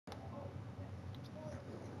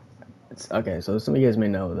Okay, so some of you guys may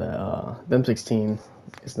know that the M16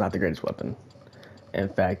 is not the greatest weapon. In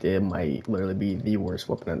fact, it might literally be the worst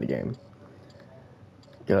weapon in the game.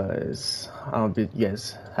 Because I don't know if you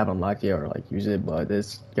guys have unlocked it or like use it, but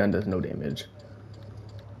this gun does no damage.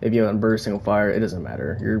 If you have burst single fire, it doesn't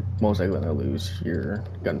matter. You're most likely gonna lose your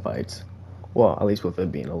gunfights. Well, at least with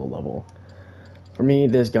it being a low level. For me,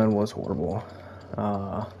 this gun was horrible.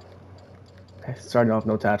 Uh, Starting off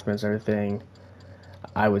no attachments, everything.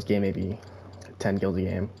 I was game maybe 10 kills a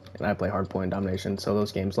game, and I play hardpoint domination, so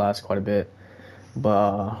those games last quite a bit.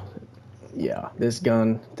 But yeah, this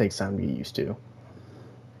gun takes time to get used to.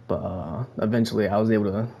 But eventually, I was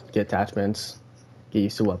able to get attachments, get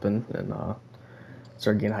used to weapon, and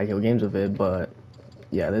start getting high kill games with it. But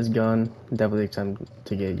yeah, this gun definitely takes time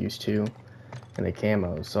to get used to. And the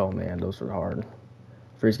camos, oh man, those were hard.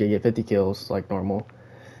 First, you get 50 kills like normal,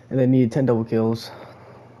 and then need 10 double kills,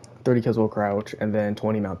 30 kills while crouch, and then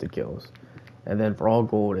 20 mounted kills. And then for all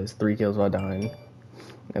gold is 3 kills while dying,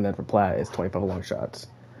 and then for plat is 25 long shots.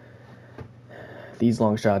 These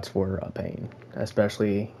long shots were a pain,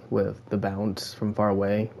 especially with the bounce from far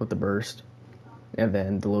away with the burst, and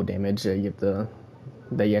then the low damage that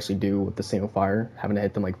you actually do with the single fire, having to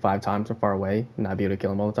hit them like 5 times from far away and not be able to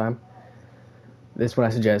kill them all the time. This is what I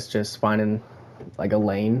suggest: just finding like a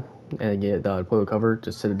lane and get the deployable cover,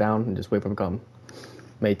 just sit it down and just wait for them to come.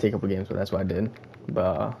 May take a couple games, but that's what I did.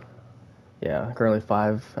 But yeah, currently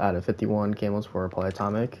 5 out of 51 camos for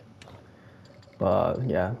polyatomic. But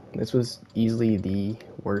yeah, this was easily the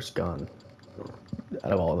worst gun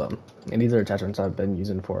out of all of them. And these are attachments I've been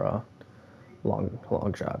using for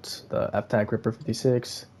long shots. The F-Tac Ripper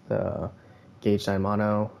 56, the Gauge 9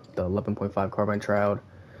 Mono, the 11.5 Carbine Shroud,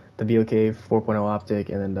 the VOK 4.0 Optic,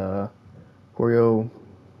 and then the Corio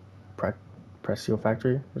Presio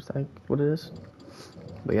Factory, is that what it is?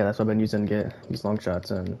 But yeah, that's what I've been using to get these long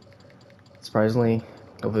shots, and surprisingly,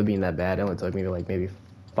 of it being that bad, it only took me like maybe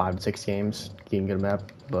 5 to 6 games getting good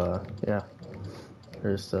map. But yeah,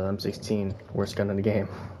 there's the M16, worst gun in the game.